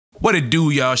What it do,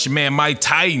 y'all? It's your man Mike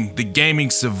Titan, the gaming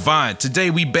savant.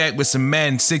 Today we back with some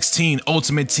Madden 16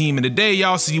 Ultimate Team, and today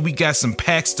y'all see we got some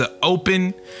packs to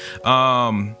open.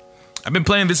 I've been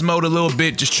playing this mode a little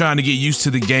bit, just trying to get used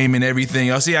to the game and everything.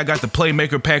 Y'all see I got the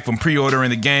Playmaker pack from pre-ordering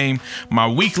the game, my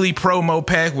weekly promo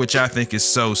pack, which I think is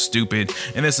so stupid,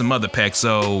 and then some other packs.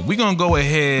 So we gonna go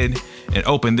ahead and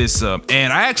open this up.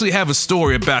 And I actually have a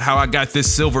story about how I got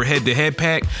this silver head-to-head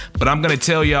pack, but I'm gonna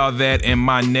tell y'all that in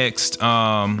my next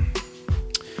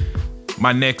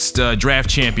Draft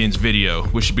Champions video,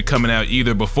 which should be coming out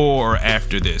either before or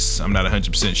after this. I'm not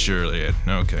 100% sure yet.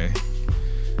 Okay.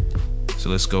 So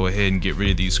let's go ahead and get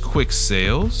rid of these quick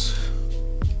sales.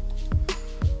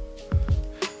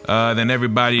 Then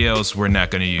everybody else we're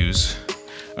not gonna use.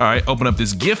 All right, open up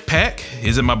this gift pack.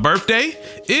 Is it my birthday?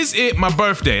 Is it my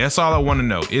birthday? That's all I want to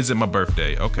know. Is it my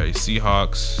birthday? Okay,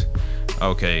 Seahawks.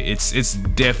 Okay, it's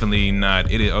definitely not.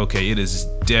 It is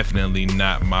definitely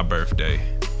not my birthday.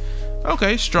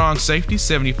 Okay, strong safety,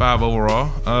 75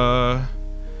 overall.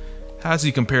 How's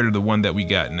he compared to the one that we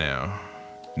got now?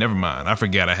 Never mind. I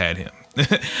forgot I had him.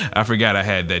 I forgot I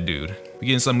had that dude. We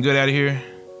getting something good out of here?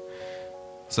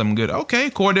 Something good. Okay,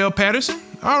 Cordell Patterson.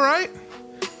 All right.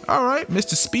 All right,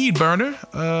 Mr. Speed Burner.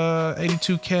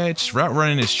 82 catch. Route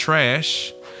running is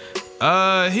trash.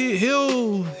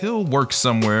 He'll work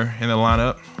somewhere in the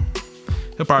lineup.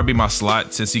 He'll probably be my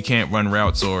slot since he can't run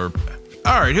routes or...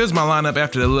 All right, here's my lineup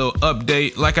after the little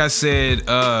update. Like I said,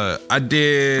 I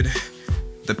did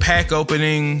the pack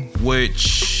opening,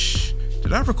 which...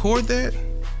 Did I record that?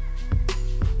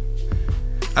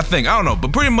 I don't know,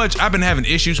 but pretty much I've been having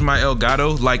issues with my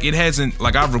Elgato. Like it hasn't,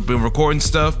 like I've been recording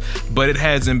stuff, but it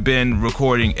hasn't been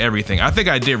recording everything. I think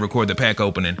I did record the pack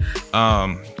opening.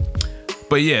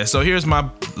 But yeah, so here's my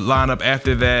lineup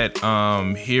after that.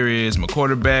 Here is my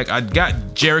quarterback. I got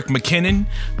Jerick McKinnon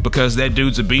because that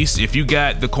dude's a beast. If you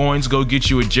got the coins, go get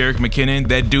you a Jerick McKinnon.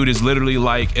 That dude is literally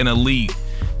like an elite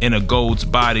in a gold's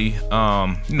body.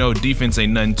 You know, defense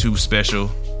ain't nothing too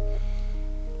special,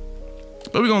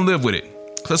 but we're gonna live with it.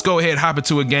 Let's go ahead, hop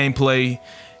into a gameplay,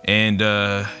 and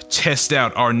test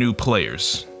out our new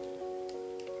players.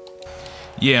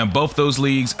 Yeah, in both those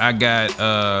leagues, I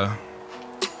got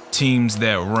teams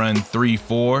that run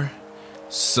 3-4,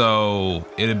 so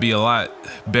it'd be a lot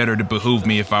better to behoove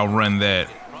me if I run that.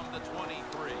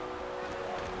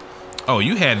 Oh,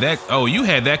 you had that. Oh, you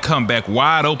had that comeback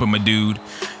wide open, my dude.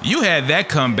 You had that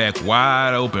comeback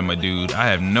wide open, my dude. I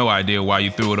have no idea why you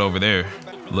threw it over there.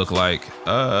 Look like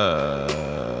go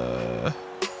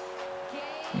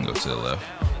to the left.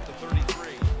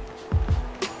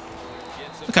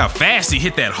 Look how fast he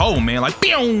hit that hole, man. Like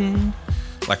boom,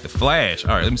 like the Flash.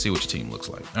 All right, let me see what your team looks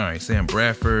like. All right, Sam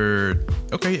Bradford.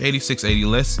 Okay,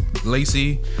 86-80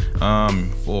 Lacey.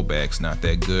 Fullback's not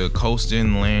that good.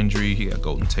 Colston, Landry. He got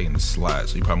Golden Tate in the slot,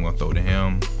 so you're probably gonna throw to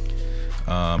him.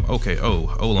 Okay.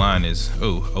 O-line is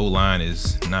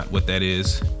not what that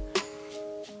is.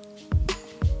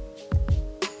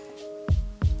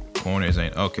 Corners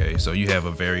ain't okay. So you have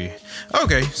a very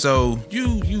so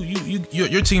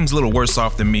your team's a little worse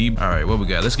off than me. All right, what we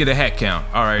got? Let's get a hat count.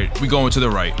 All right, we going to the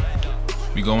right.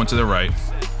 We going to the right.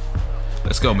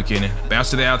 Let's go, McKinnon. Bounce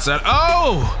to the outside.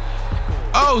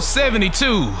 Oh,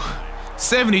 72.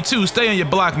 72. Stay on your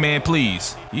block, man,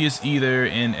 please. He is either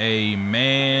in a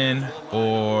man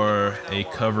or a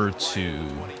cover 2.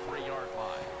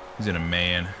 He's in a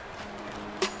man.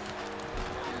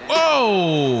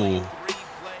 Whoa!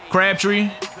 Crabtree.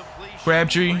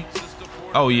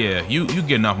 Oh yeah, you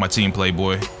getting off my team,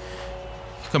 Playboy.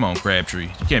 Come on, Crabtree.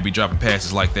 You can't be dropping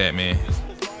passes like that, man.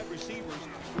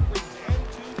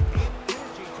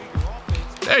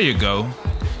 There you go.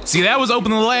 See, that was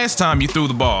open the last time you threw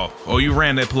the ball or you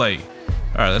ran that play.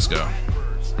 All right, let's go.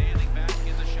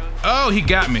 Oh, he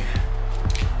got me.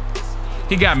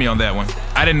 He got me on that one.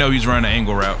 I didn't know he was running an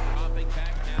angle route.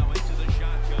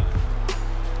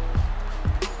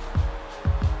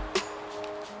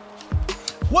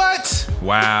 What?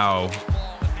 Wow.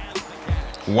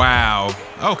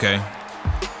 Okay.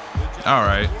 All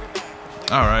right.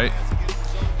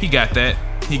 He got that.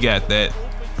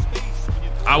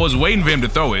 I was waiting for him to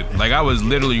throw it. Like, I was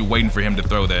literally waiting for him to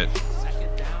throw that.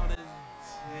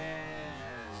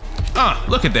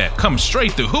 Look at that. Come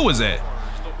straight through. Who is that?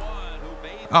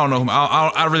 I don't know.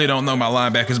 I really don't know my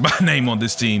linebackers by name on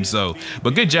this team, so.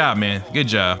 But good job, man. Good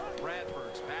job.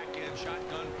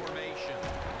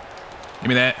 Give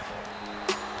me that.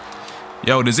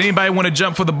 Yo, does anybody want to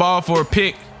jump for the ball for a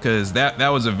pick? Because that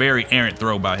was a very errant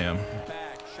throw by him.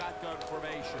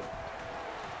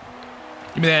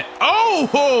 Give me that.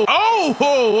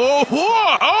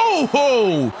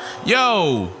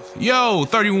 Yo,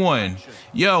 31.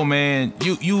 Yo, man,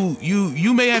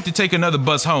 you may have to take another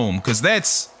bus home, cause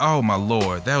that's, oh my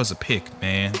lord, that was a pick,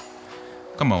 man.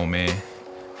 Come on, man.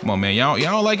 Come on, man. Y'all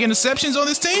don't like interceptions on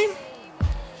this team?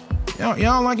 Y'all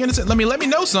don't like interceptions? Let me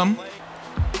know something.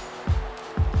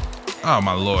 Oh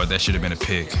my lord, that should have been a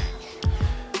pick.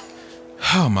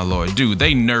 Oh my lord, dude,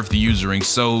 they nerfed the usering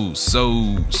so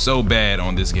bad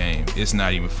on this game. It's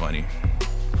not even funny.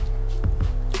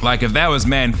 Like, if that was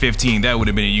Madden 15, that would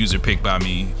have been a user pick by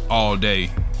me all day.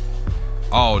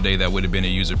 All day, that would have been a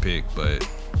user pick, but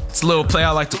it's a little play I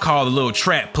like to call the little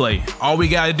trap play. All we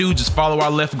gotta do is just follow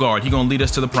our left guard. He gonna lead us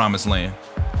to the promised land.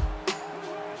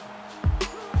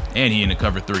 And he in the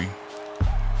cover 3.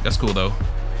 That's cool, though.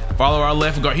 Follow our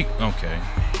left guard. Okay.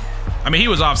 I mean, he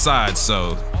was offside,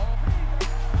 so.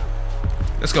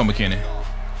 Let's go, McKinnon.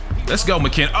 Let's go,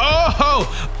 McKinnon.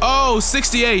 Oh,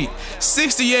 68.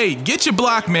 68. Get your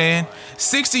block, man.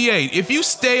 68. If you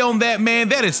stay on that, man,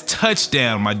 that is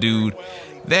touchdown, my dude.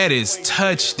 That is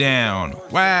touchdown.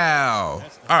 Wow.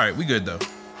 All right, we good, though.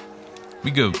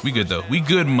 We good, though. We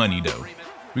good money, though.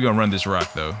 We gonna run this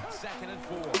rock, though.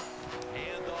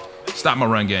 Stop my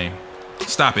run game.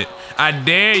 Stop it. I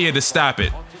dare you to stop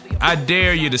it. I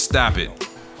dare you to stop it.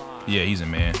 Yeah, he's a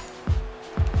man.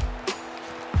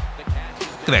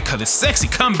 Look at that, the sexy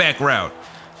comeback route.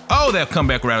 Oh, that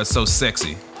comeback route is so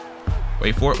sexy.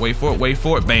 Wait for it, wait for it, wait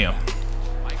for it. Bam.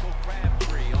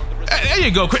 There you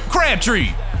go,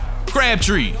 Crabtree.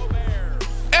 Crabtree.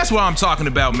 That's what I'm talking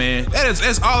about, man.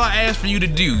 That's all I ask for you to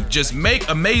do. Just make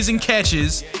amazing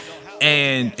catches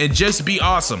and just be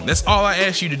awesome. That's all I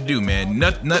ask you to do, man.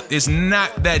 It's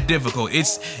not that difficult.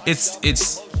 It's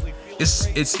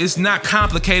not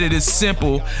complicated. It's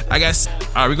simple. All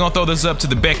right, we're gonna throw this up to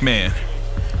the Beckman.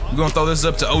 We're gonna throw this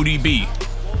up to ODB.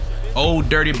 Old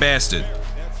dirty bastard.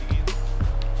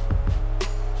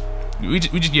 We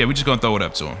just gonna throw it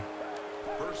up to him.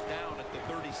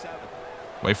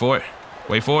 Wait for it.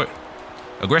 Wait for it.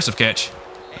 Aggressive catch.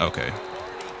 Okay.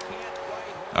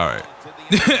 All right.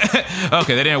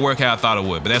 Okay, that didn't work how I thought it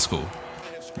would, but that's cool.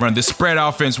 Run this spread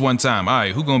offense one time. All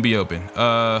right, who gonna be open?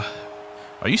 Are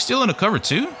you still in the cover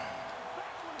 2?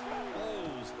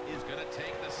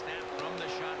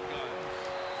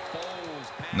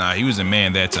 Nah, he was a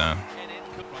man that time.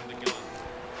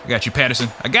 I got you, Patterson.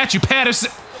 I got you,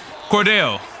 Patterson.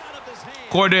 Cordell.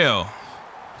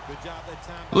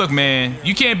 Look, man,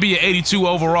 you can't be an 82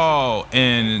 overall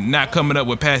and not coming up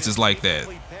with passes like that.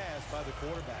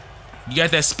 You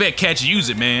got that spec catch, use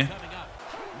it, man.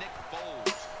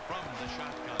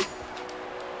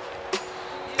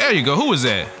 There you go. Who was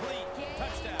that?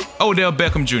 Odell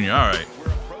Beckham Jr. All right.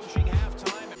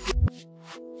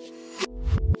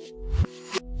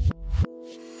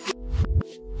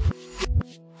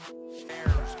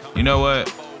 You know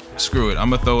what? Screw it. I'm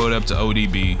going to throw it up to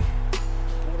ODB.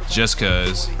 Just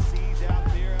cuz.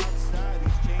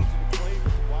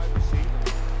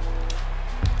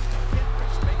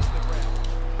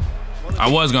 I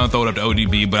was going to throw it up to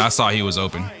ODB, but I saw he was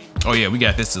open. Oh, yeah. We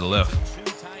got this to the left.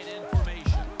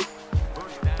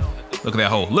 Look at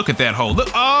that hole. Look at that hole. Look.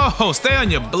 Oh, stay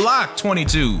on your block,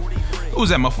 22. Who's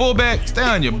that? My fullback? Stay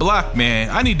on your block,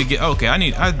 man. I need to get. Okay, I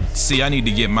need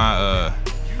to get my.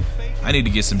 I need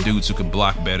to get some dudes who can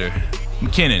block better.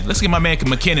 McKinnon. Let's get my man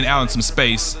McKinnon out in some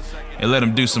space and let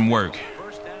him do some work.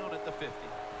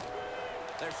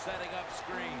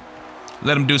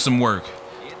 Let him do some work.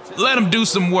 Let him do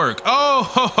some work. Oh,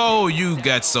 ho, ho. You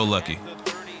got so lucky.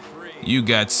 You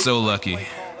got so lucky.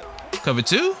 Cover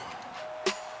 2?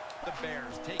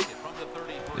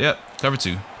 Yep, cover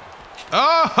 2.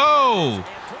 Oh, ho!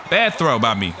 Bad throw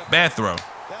by me. Bad throw.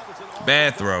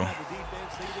 Bad throw.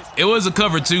 It was a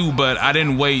cover 2, but I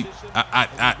didn't wait.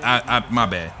 My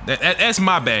bad. That's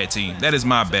my bad, team. That is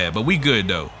my bad. But we good,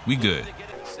 though. We good.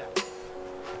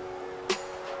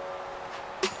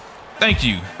 Thank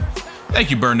you. Thank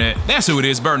you, Burnett. That's who it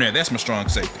is, Burnett. That's my strong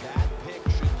safety.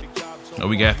 Oh,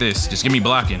 we got this. Just give me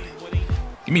blocking.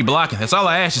 Give me blocking. That's all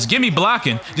I ask. Just give me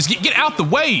blocking. Just get out the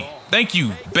way. Thank you,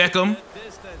 Beckham.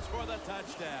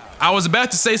 I was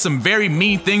about to say some very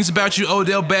mean things about you,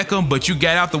 Odell Beckham, but you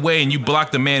got out the way and you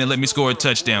blocked the man and let me score a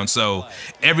touchdown. So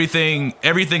everything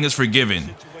is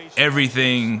forgiven.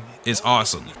 Everything is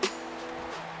awesome.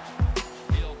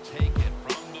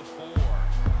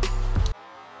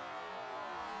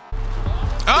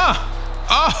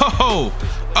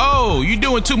 Oh, you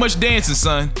doing too much dancing,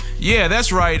 son. Yeah,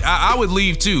 that's right. I would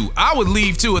leave too. I would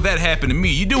leave too if that happened to me.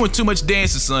 You doing too much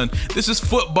dancing, son. This is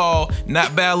football,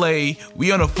 not ballet.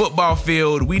 We on a football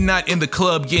field. We not in the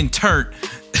club getting turned.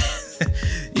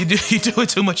 You doing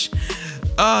too much.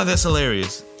 Oh, that's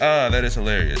hilarious. Oh, that is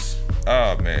hilarious.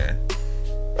 Oh, man.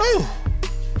 Oh.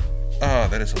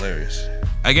 That is hilarious.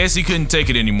 I guess he couldn't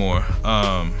take it anymore.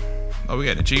 Oh, we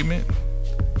got an achievement?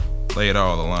 Lay it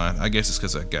all on the line. I guess it's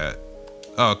because I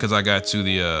got to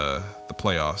the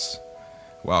playoffs.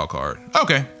 Wild card.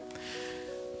 Okay.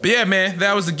 But yeah, man,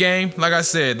 that was the game. Like I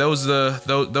said, those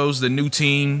the new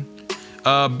team.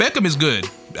 Beckham is good.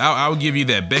 I'll give you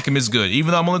that. Beckham is good.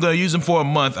 Even though I'm only going to use him for a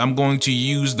month, I'm going to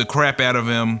use the crap out of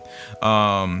him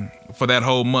for that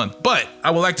whole month. But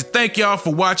I would like to thank y'all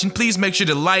for watching. Please make sure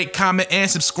to like, comment,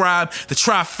 and subscribe. The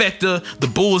trifecta, the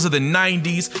Bulls of the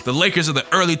 90s, the Lakers of the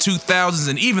early 2000s,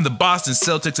 and even the Boston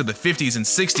Celtics of the 50s and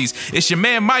 60s. It's your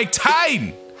man, Mike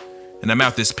Titan. And I'm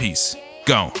out this piece.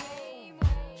 Gone.